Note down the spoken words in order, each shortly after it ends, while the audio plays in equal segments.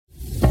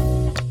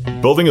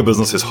Building a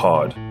business is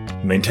hard.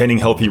 Maintaining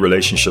healthy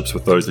relationships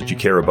with those that you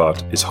care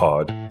about is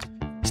hard.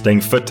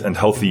 Staying fit and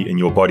healthy in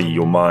your body,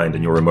 your mind,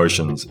 and your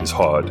emotions is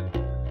hard.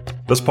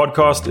 This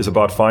podcast is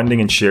about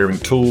finding and sharing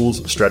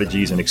tools,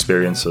 strategies, and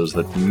experiences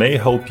that may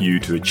help you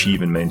to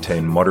achieve and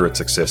maintain moderate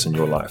success in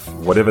your life,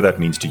 whatever that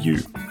means to you.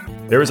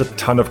 There is a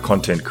ton of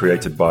content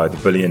created by the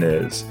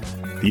billionaires,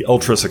 the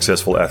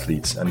ultra-successful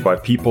athletes, and by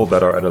people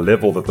that are at a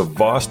level that the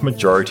vast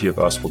majority of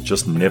us will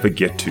just never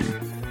get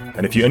to.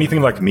 And if you're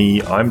anything like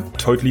me, I'm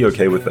totally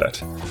okay with that.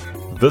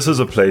 This is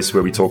a place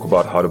where we talk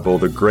about how to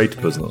build a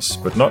great business,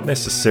 but not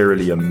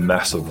necessarily a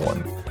massive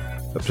one.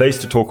 A place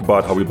to talk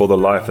about how we build a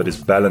life that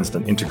is balanced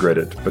and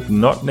integrated, but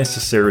not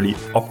necessarily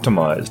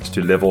optimized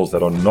to levels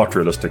that are not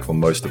realistic for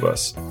most of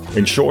us.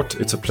 In short,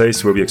 it's a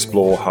place where we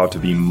explore how to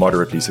be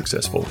moderately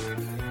successful.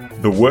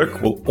 The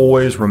work will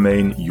always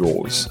remain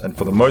yours, and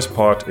for the most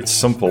part, it's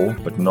simple,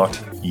 but not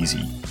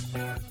easy.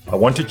 I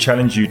want to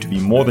challenge you to be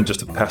more than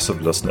just a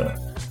passive listener.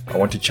 I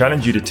want to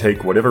challenge you to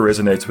take whatever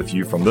resonates with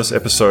you from this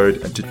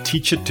episode and to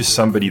teach it to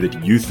somebody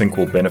that you think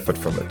will benefit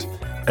from it,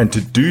 and to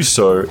do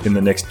so in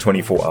the next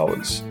 24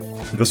 hours.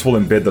 This will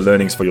embed the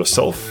learnings for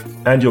yourself,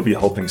 and you'll be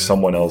helping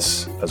someone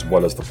else as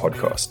well as the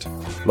podcast.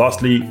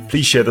 Lastly,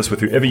 please share this with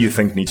whoever you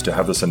think needs to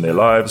have this in their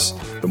lives.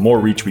 The more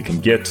reach we can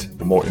get,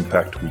 the more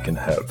impact we can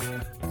have.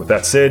 With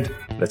that said,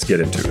 let's get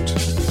into it.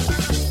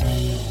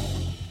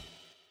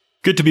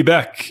 Good to be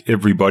back,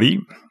 everybody.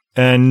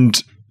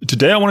 And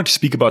today I wanted to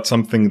speak about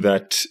something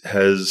that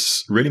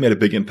has really made a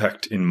big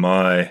impact in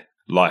my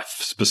life,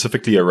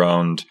 specifically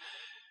around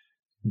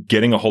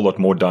getting a whole lot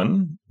more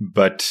done,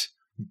 but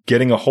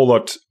getting a whole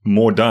lot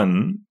more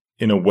done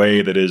in a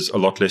way that is a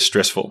lot less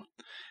stressful.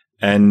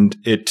 And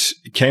it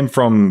came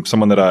from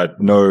someone that I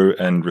know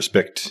and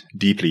respect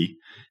deeply,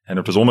 and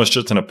it was almost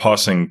just in a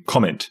passing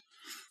comment.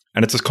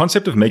 And it's this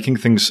concept of making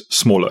things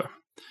smaller.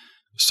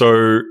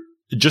 So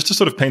just to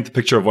sort of paint the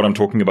picture of what I'm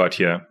talking about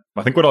here,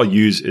 I think what I'll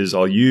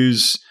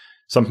use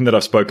something that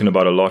I've spoken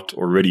about a lot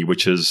already,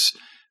 which is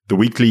the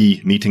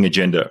weekly meeting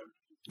agenda,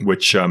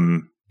 which,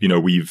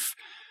 we've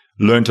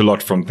learned a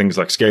lot from things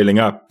like scaling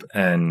up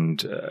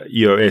and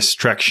EOS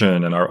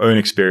traction and our own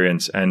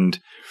experience. And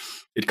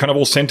it kind of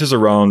all centers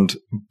around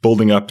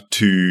building up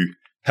to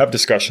have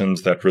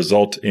discussions that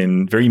result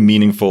in very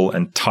meaningful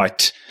and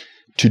tight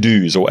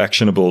to-dos or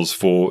actionables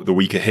for the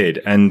week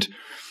ahead. And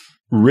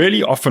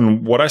really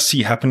often what I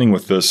see happening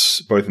with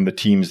this, both in the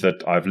teams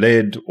that I've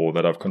led or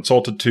that I've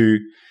consulted to,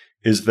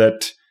 is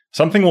that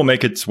something will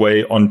make its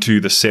way onto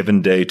the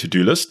 7-day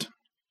to-do list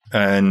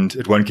and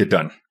it won't get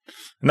done.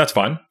 And that's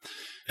fine.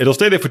 It'll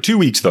stay there for 2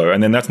 weeks though,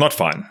 and then that's not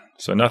fine.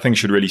 So nothing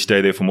should really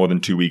stay there for more than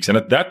 2 weeks. And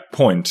at that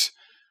point,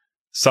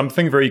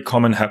 something very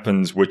common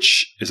happens,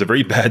 which is a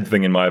very bad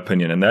thing in my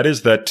opinion. And that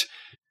is that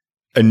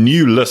a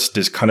new list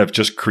is kind of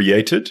just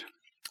created,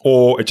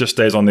 or it just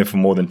stays on there for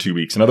more than 2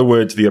 weeks. In other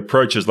words, the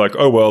approach is like,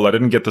 oh, well, I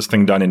didn't get this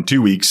thing done in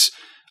 2 weeks.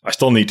 I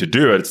still need to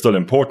do it. It's still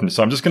important.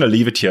 So I'm just going to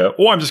leave it here.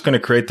 Or I'm just going to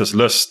create this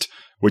list,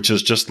 which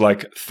is just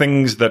like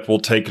things that will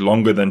take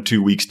longer than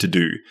 2 weeks to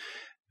do.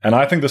 And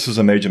I think this is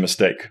a major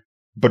mistake.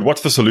 But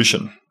what's the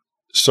solution?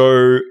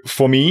 So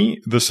for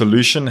me, the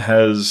solution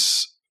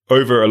has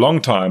over a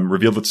long time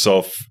revealed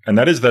itself, and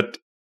that is that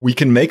we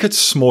can make it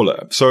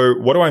smaller. So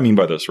what do I mean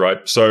by this, right?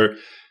 So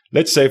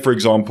let's say, for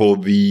example,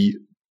 the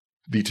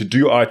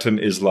to-do item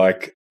is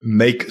like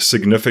make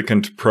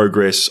significant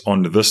progress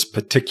on this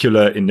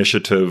particular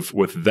initiative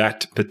with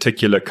that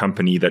particular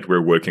company that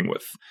we're working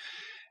with.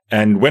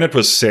 And when it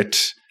was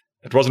set,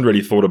 it wasn't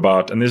really thought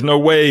about, and there's no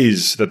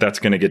ways that that's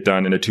going to get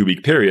done in a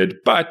 2-week period,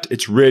 but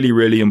it's really,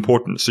 really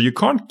important. So you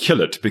can't kill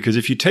it, because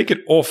if you take it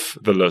off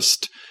the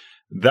list,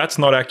 that's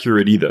not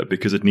accurate either,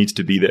 because it needs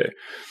to be there.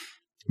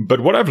 But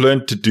what I've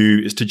learned to do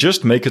is to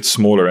just make it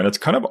smaller. And it's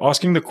kind of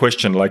asking the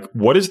question, like,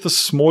 what is the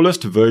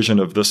smallest version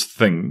of this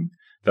thing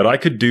that I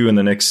could do in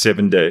the next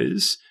 7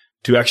 days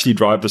to actually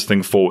drive this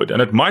thing forward?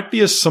 And it might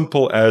be as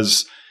simple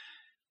as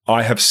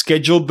I have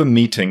scheduled the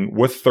meeting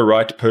with the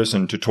right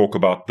person to talk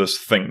about this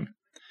thing.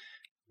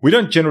 We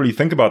don't generally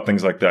think about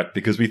things like that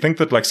because we think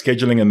that like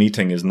scheduling a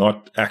meeting is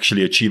not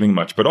actually achieving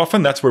much. But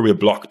often that's where we're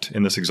blocked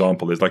in this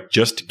example, is like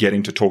just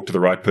getting to talk to the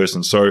right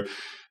person. So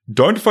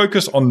don't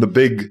focus on the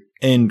big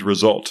end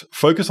result.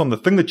 Focus on the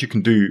thing that you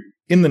can do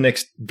in the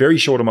next very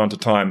short amount of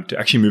time to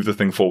actually move the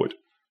thing forward.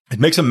 It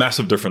makes a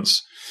massive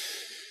difference.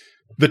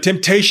 The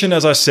temptation,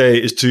 as I say,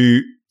 is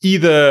to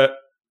either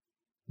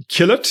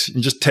kill it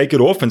and just take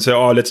it off and say,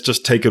 oh, let's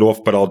just take it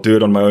off, but I'll do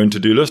it on my own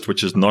to-do list,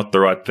 which is not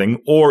the right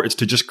thing. Or it's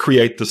to just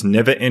create this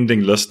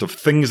never-ending list of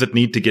things that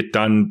need to get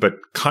done, but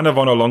kind of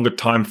on a longer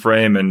time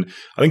frame. And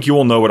I think you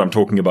all know what I'm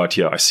talking about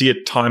here. I see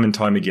it time and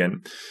time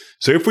again.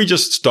 So if we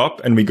just stop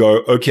and we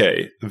go,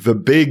 okay, the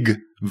big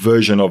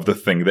version of the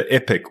thing, the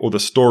epic or the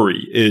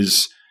story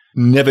is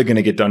never going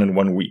to get done in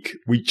 1 week.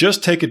 We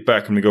just take it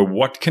back and we go,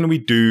 what can we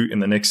do in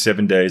the next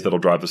 7 days that'll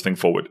drive this thing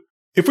forward?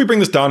 If we bring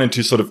this down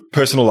into sort of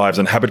personal lives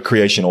and habit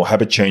creation or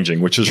habit changing,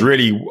 which is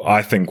really,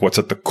 I think, what's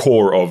at the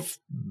core of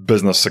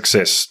business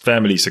success,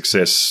 family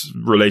success,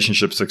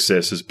 relationship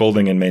success is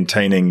building and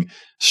maintaining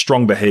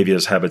strong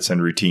behaviors, habits,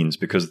 and routines,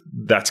 because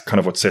that's kind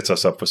of what sets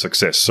us up for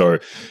success. So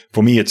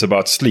for me, it's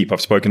about sleep. I've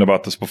spoken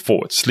about this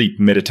before. It's sleep,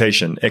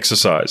 meditation,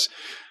 exercise.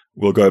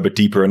 We'll go a bit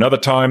deeper another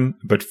time,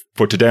 but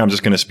for today, I'm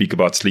just going to speak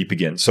about sleep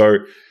again. So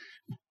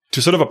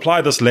to sort of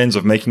apply this lens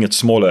of making it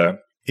smaller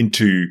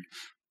into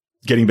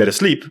getting better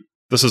sleep,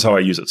 this is how I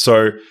use it.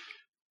 So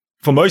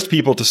for most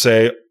people to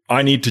say,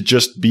 I need to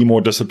just be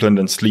more disciplined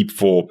and sleep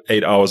for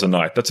 8 hours a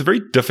night, that's a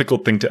very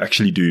difficult thing to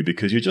actually do,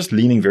 because you're just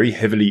leaning very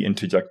heavily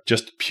into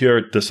just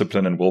pure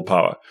discipline and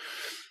willpower.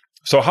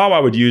 So how I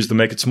would use the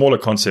make it smaller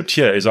concept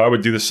here is I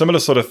would do the similar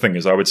sort of thing.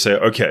 Is I would say,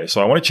 okay,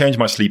 so I want to change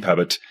my sleep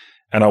habit,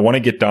 and I want to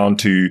get down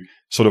to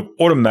sort of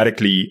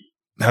automatically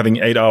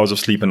having 8 hours of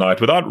sleep a night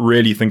without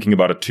really thinking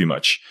about it too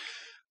much.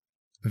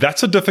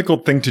 That's a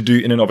difficult thing to do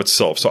in and of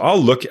itself. So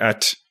I'll look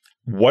at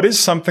what is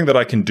something that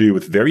I can do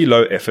with very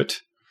low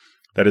effort,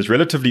 that is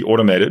relatively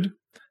automated,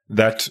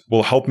 that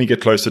will help me get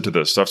closer to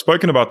this. So I've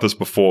spoken about this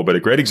before, but a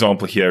great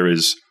example here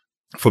is,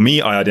 for me,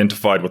 I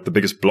identified what the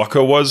biggest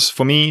blocker was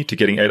for me to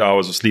getting 8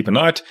 hours of sleep a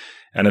night.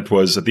 And it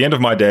was at the end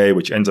of my day,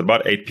 which ends at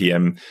about 8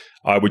 p.m.,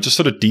 I would just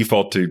sort of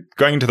default to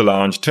going into the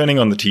lounge, turning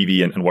on the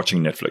TV and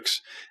watching Netflix.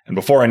 And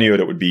before I knew it,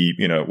 it would be,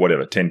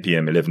 10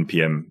 p.m., 11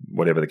 p.m.,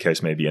 whatever the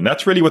case may be. And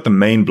that's really what the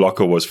main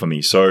blocker was for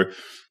me. So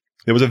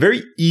there was a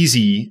very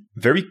easy,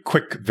 very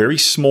quick, very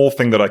small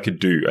thing that I could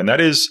do. And that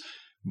is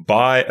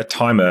buy a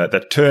timer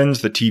that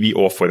turns the TV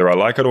off, whether I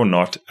like it or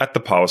not, at the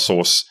power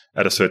source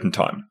at a certain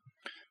time.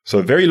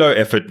 So very low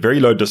effort, very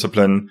low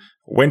discipline,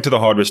 went to the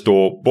hardware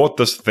store, bought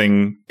this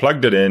thing,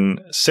 plugged it in,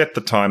 set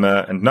the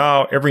timer, and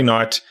now every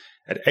night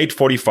at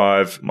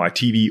 8:45, my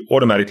TV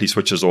automatically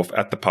switches off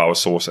at the power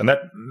source. And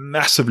that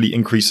massively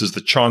increases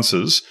the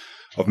chances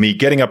of me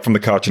getting up from the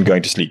couch and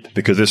going to sleep,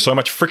 because there's so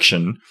much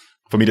friction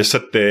for me to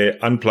sit there,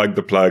 unplug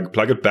the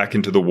plug it back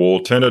into the wall,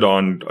 turn it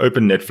on,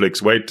 open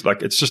Netflix, wait,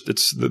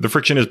 the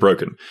friction is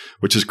broken,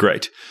 which is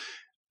great.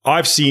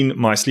 I've seen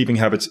my sleeping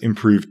habits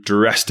improve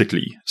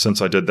drastically since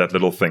I did that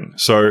little thing.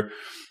 So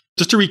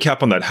just to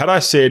recap on that, had I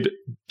said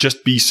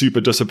just be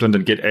super disciplined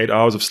and get 8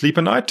 hours of sleep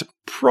a night,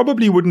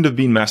 probably wouldn't have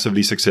been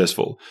massively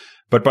successful.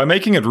 But by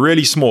making it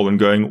really small and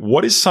going,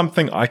 what is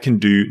something I can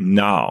do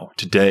now,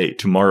 today,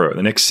 tomorrow,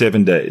 the next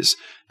 7 days,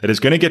 that is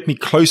going to get me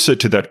closer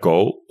to that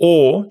goal,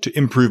 or to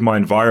improve my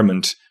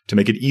environment to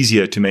make it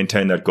easier to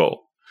maintain that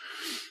goal?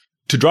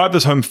 To drive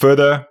this home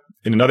further,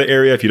 in another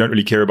area, if you don't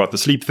really care about the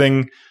sleep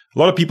thing, a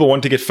lot of people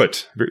want to get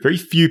fit. Very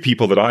few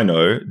people that I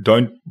know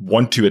don't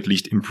want to at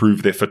least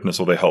improve their fitness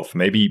or their health.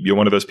 Maybe you're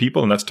one of those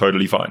people, and that's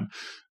totally fine.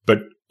 But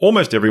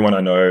almost everyone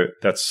I know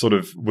that's sort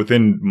of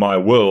within my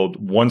world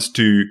wants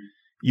to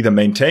either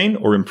maintain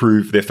or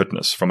improve their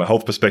fitness from a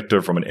health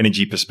perspective, from an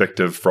energy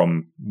perspective,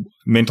 from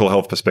mental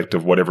health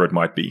perspective, whatever it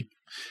might be.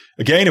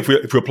 Again, if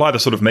we apply the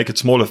sort of make it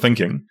smaller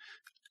thinking,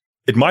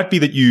 it might be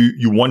that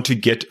you want to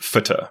get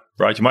fitter,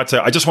 right? You might say,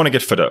 I just want to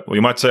get fitter. Or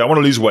you might say, I want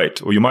to lose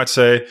weight. Or you might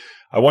say,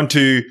 I want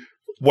to,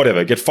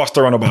 get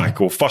faster on a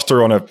bike, or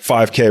faster on a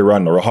 5K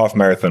run or a half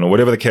marathon, or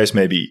whatever the case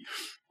may be.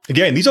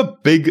 Again, these are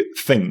big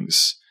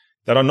things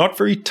that are not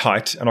very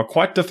tight and are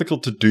quite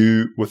difficult to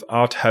do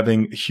without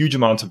having huge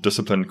amounts of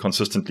discipline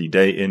consistently,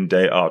 day in,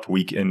 day out,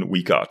 week in,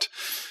 week out.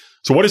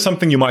 So what is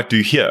something you might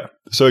do here?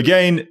 So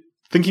again,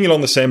 thinking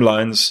along the same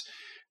lines,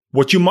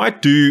 what you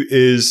might do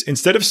is,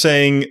 instead of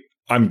saying,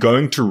 I'm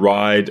going to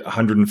ride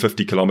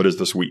 150 kilometers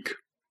this week,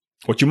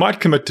 what you might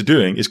commit to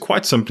doing is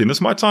quite simply, and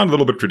this might sound a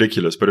little bit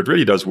ridiculous, but it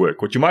really does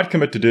work. What you might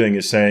commit to doing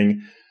is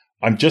saying,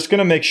 I'm just going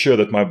to make sure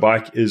that my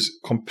bike is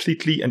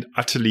completely and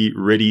utterly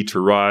ready to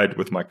ride,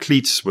 with my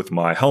cleats, with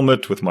my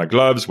helmet, with my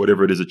gloves,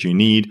 whatever it is that you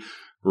need,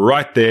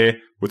 right there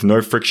with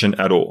no friction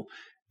at all.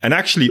 And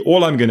actually,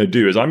 all I'm going to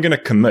do is I'm going to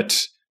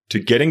commit to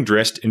getting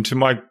dressed into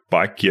my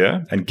bike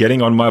gear and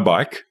getting on my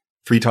bike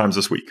 3 times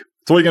this week.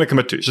 That's all you're going to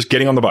commit to. It's just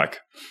getting on the bike,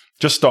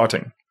 just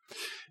starting.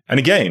 And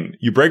again,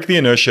 you break the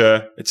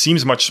inertia. It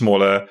seems much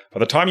smaller. By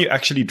the time you're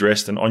actually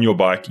dressed and on your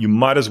bike, you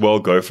might as well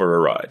go for a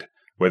ride,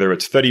 whether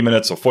it's 30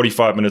 minutes or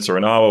 45 minutes or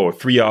an hour or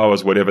 3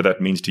 hours, whatever that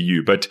means to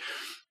you. But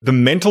the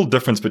mental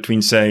difference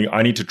between saying,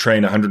 I need to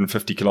train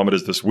 150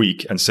 kilometers this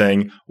week, and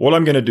saying, all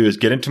I'm going to do is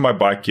get into my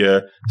bike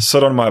gear,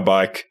 sit on my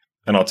bike,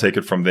 and I'll take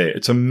it from there.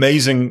 It's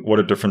amazing what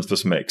a difference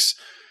this makes.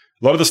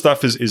 A lot of the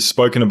stuff is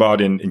spoken about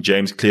in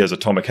James Clear's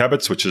Atomic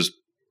Habits, which is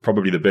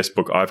probably the best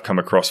book I've come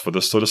across for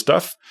this sort of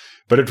stuff.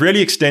 But it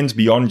really extends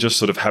beyond just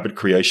sort of habit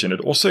creation. It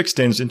also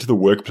extends into the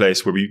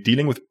workplace, where we're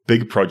dealing with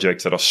big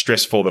projects that are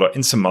stressful, that are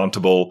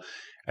insurmountable.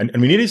 And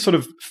we need to sort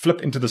of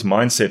flip into this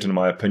mindset, in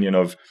my opinion,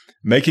 of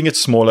making it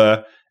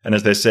smaller. And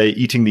as they say,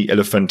 eating the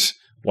elephant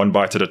one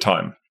bite at a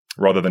time,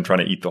 rather than trying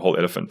to eat the whole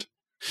elephant.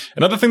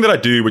 Another thing that I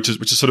do, which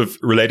is sort of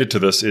related to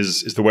this,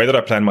 is the way that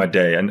I plan my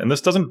day. And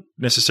this doesn't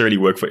necessarily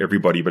work for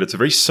everybody, but it's a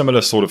very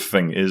similar sort of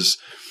thing, is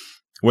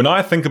when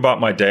I think about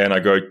my day and I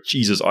go,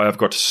 Jesus, I have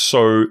got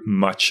so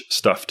much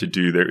stuff to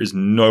do. There is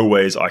no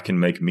ways I can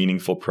make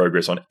meaningful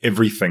progress on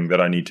everything that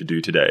I need to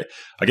do today.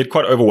 I get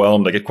quite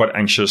overwhelmed. I get quite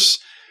anxious.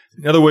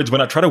 In other words,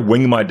 when I try to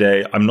wing my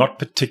day, I'm not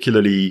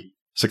particularly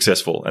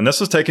successful. And this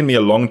has taken me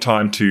a long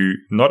time to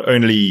not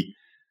only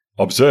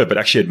observe, but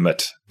actually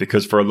admit,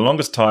 because for the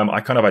longest time, I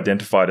kind of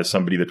identified as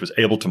somebody that was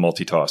able to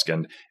multitask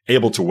and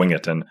able to wing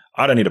it. And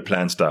I don't need to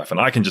plan stuff and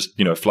I can just,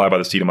 fly by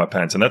the seat of my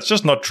pants. And that's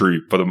just not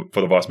true for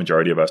the vast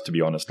majority of us, to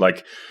be honest.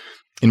 Like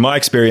in my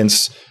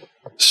experience,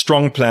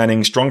 strong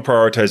planning, strong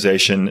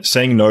prioritization,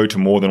 saying no to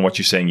more than what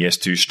you're saying yes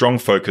to, strong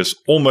focus,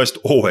 almost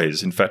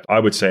always, in fact, I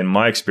would say in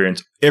my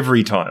experience,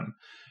 every time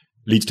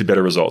leads to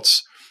better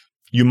results.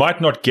 You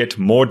might not get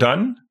more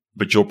done,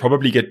 but you'll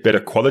probably get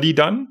better quality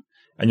done.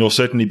 And you'll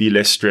certainly be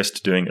less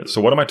stressed doing it. So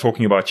what am I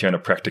talking about here in a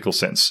practical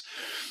sense?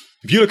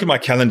 If you look at my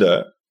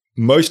calendar,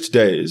 most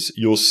days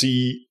you'll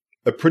see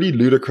a pretty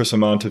ludicrous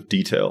amount of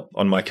detail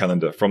on my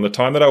calendar from the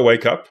time that I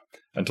wake up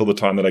until the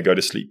time that I go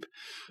to sleep.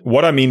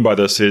 What I mean by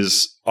this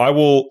is I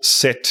will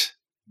set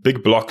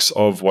big blocks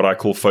of what I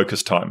call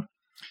focus time.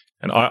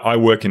 And I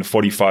work in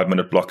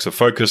 45-minute blocks of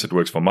focus. It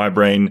works for my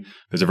brain.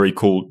 There's a very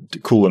cool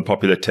and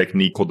popular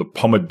technique called the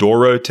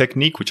Pomodoro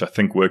technique, which I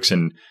think works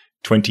in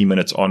 20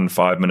 minutes on,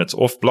 5 minutes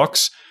off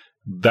blocks.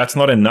 That's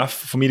not enough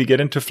for me to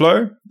get into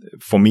flow.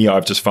 For me,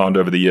 I've just found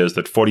over the years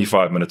that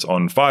 45 minutes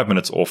on, 5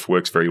 minutes off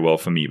works very well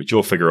for me, but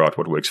you'll figure out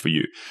what works for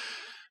you.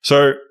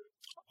 So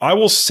I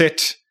will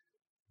set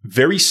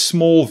very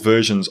small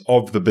versions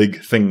of the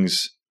big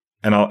things,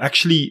 and I'll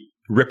actually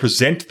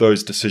represent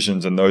those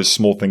decisions and those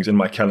small things in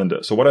my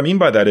calendar. So what I mean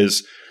by that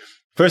is,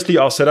 firstly,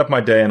 I'll set up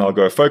my day and I'll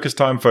go focus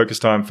time, focus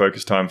time,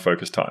 focus time,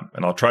 focus time.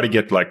 And I'll try to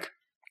get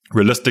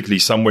realistically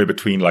somewhere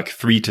between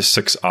 3 to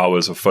 6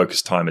 hours of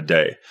focus time a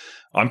day.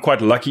 I'm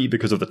quite lucky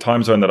because of the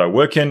time zone that I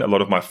work in. A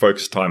lot of my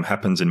focus time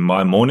happens in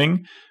my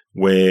morning,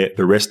 where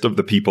the rest of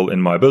the people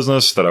in my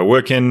business that I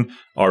work in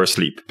are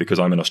asleep because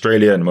I'm in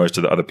Australia and most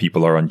of the other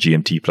people are on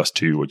GMT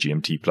 +2 or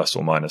GMT plus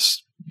or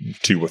minus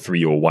 2 or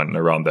 3 or 1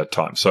 around that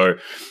time. So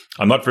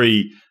I'm not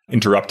very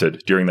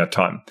interrupted during that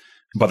time.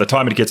 By the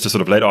time it gets to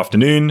sort of late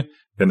afternoon,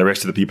 then the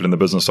rest of the people in the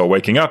business are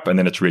waking up, and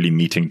then it's really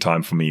meeting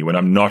time for me when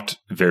I'm not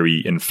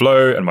very in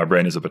flow and my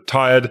brain is a bit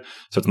tired.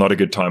 So it's not a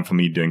good time for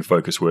me doing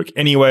focus work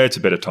anyway. It's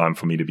a better time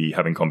for me to be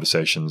having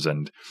conversations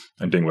and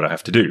doing what I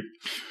have to do.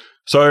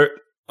 So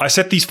I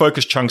set these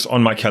focus chunks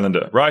on my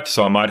calendar, right?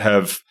 So I might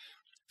have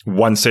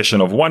one session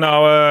of 1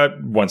 hour,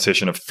 one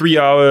session of 3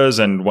 hours,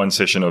 and one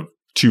session of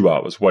 2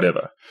 hours,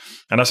 whatever.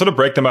 And I sort of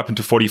break them up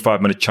into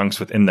 45-minute chunks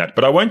within that.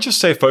 But I won't just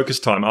say focus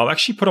time. I'll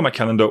actually put on my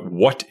calendar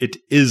what it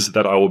is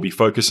that I will be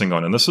focusing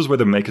on. And this is where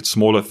the make it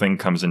smaller thing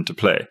comes into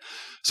play.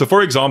 So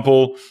for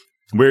example,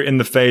 we're in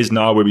the phase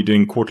now where we're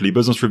doing quarterly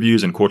business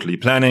reviews and quarterly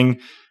planning.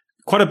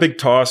 Quite a big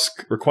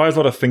task, requires a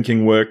lot of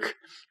thinking work.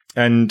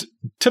 And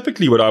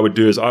typically what I would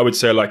do is I would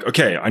say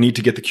okay, I need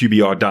to get the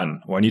QBR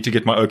done, or I need to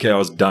get my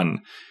OKRs done.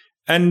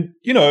 And,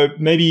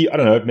 maybe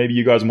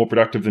you guys are more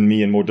productive than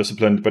me and more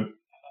disciplined, but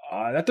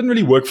that didn't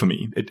really work for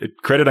me. It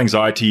created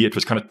anxiety. It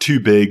was kind of too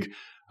big.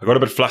 I got a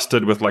bit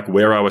flustered with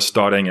where I was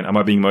starting and am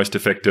I being most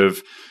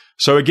effective?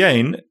 So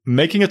again,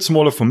 making it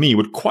smaller for me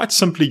would quite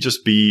simply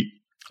just be,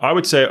 I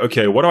would say,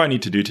 okay, what do I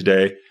need to do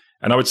today?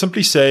 And I would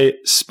simply say,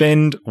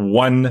 spend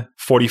one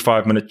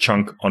 45-minute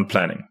chunk on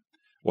planning,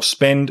 or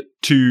spend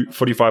 2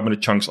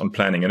 45-minute chunks on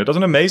planning. And it does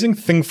an amazing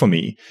thing for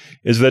me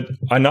is that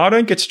I now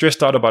don't get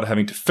stressed out about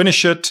having to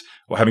finish it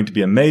or having to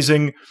be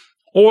amazing.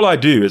 All I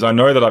do is I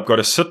know that I've got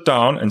to sit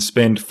down and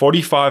spend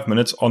 45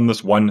 minutes on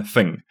this one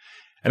thing.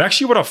 And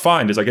actually what I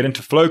find is I get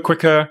into flow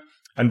quicker.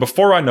 And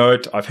before I know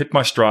it, I've hit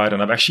my stride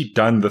and I've actually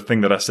done the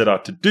thing that I set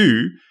out to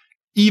do,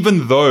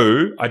 even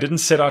though I didn't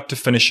set out to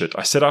finish it.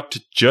 I set out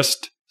to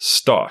just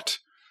start.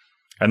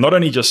 And not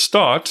only just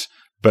start,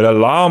 but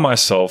allow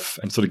myself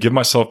and sort of give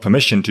myself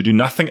permission to do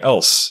nothing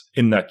else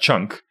in that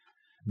chunk,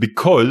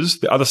 because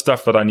the other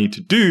stuff that I need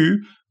to do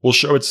will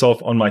show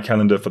itself on my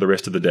calendar for the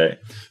rest of the day.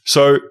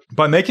 So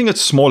by making it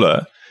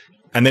smaller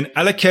and then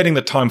allocating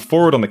the time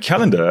forward on the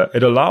calendar,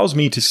 it allows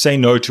me to say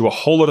no to a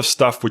whole lot of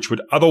stuff which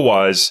would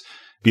otherwise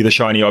be the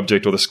shiny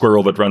object or the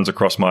squirrel that runs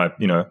across my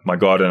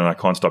garden and I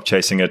can't stop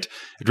chasing it.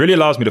 It really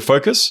allows me to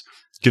focus,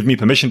 give me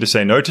permission to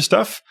say no to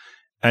stuff.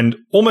 And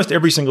almost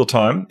every single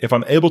time, if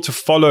I'm able to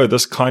follow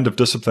this kind of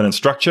discipline and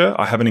structure,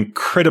 I have an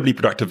incredibly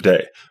productive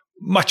day.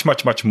 Much,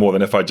 much, much more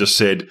than if I just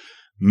said,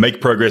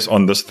 make progress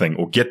on this thing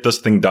or get this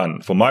thing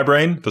done. For my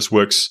brain, this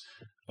works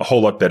a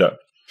whole lot better.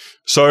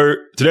 So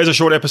today's a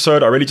short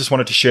episode. I really just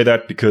wanted to share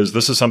that because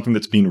this is something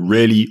that's been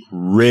really,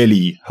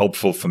 really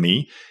helpful for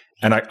me.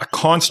 And I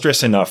can't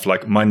stress enough,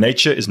 my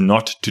nature is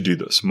not to do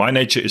this. My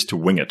nature is to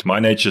wing it. My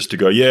nature is to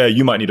go, yeah,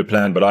 you might need a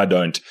plan, but I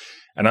don't.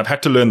 And I've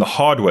had to learn the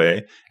hard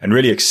way and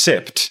really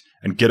accept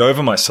and get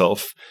over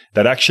myself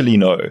that actually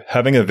no,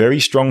 having a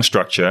very strong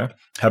structure,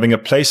 having a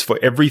place for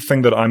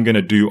everything that I'm going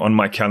to do on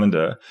my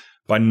calendar,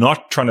 by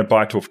not trying to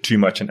bite off too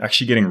much and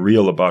actually getting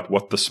real about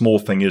what the small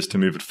thing is to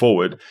move it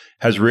forward,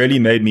 has really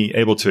made me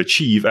able to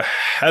achieve a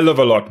hell of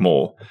a lot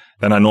more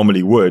than I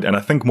normally would. And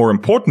I think more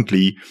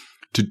importantly,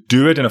 to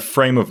do it in a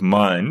frame of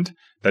mind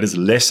that is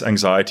less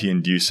anxiety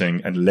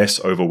inducing and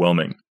less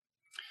overwhelming.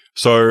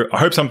 So I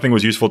hope something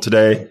was useful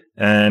today,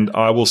 and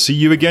I will see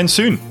you again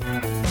soon.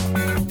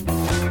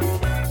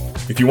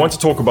 If you want to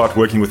talk about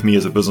working with me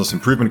as a business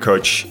improvement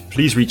coach,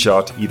 please reach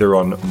out either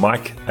on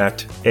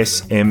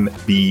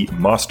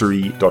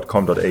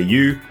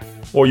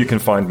mike@smbmastery.com.au or you can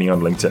find me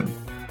on LinkedIn.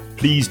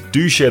 Please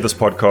do share this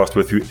podcast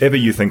with whoever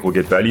you think will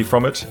get value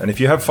from it. And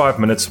if you have 5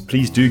 minutes,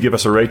 please do give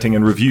us a rating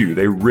and review.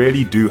 They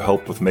really do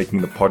help with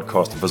making the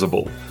podcast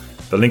visible.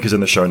 The link is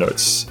in the show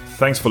notes.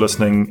 Thanks for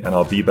listening, and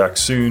I'll be back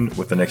soon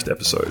with the next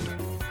episode.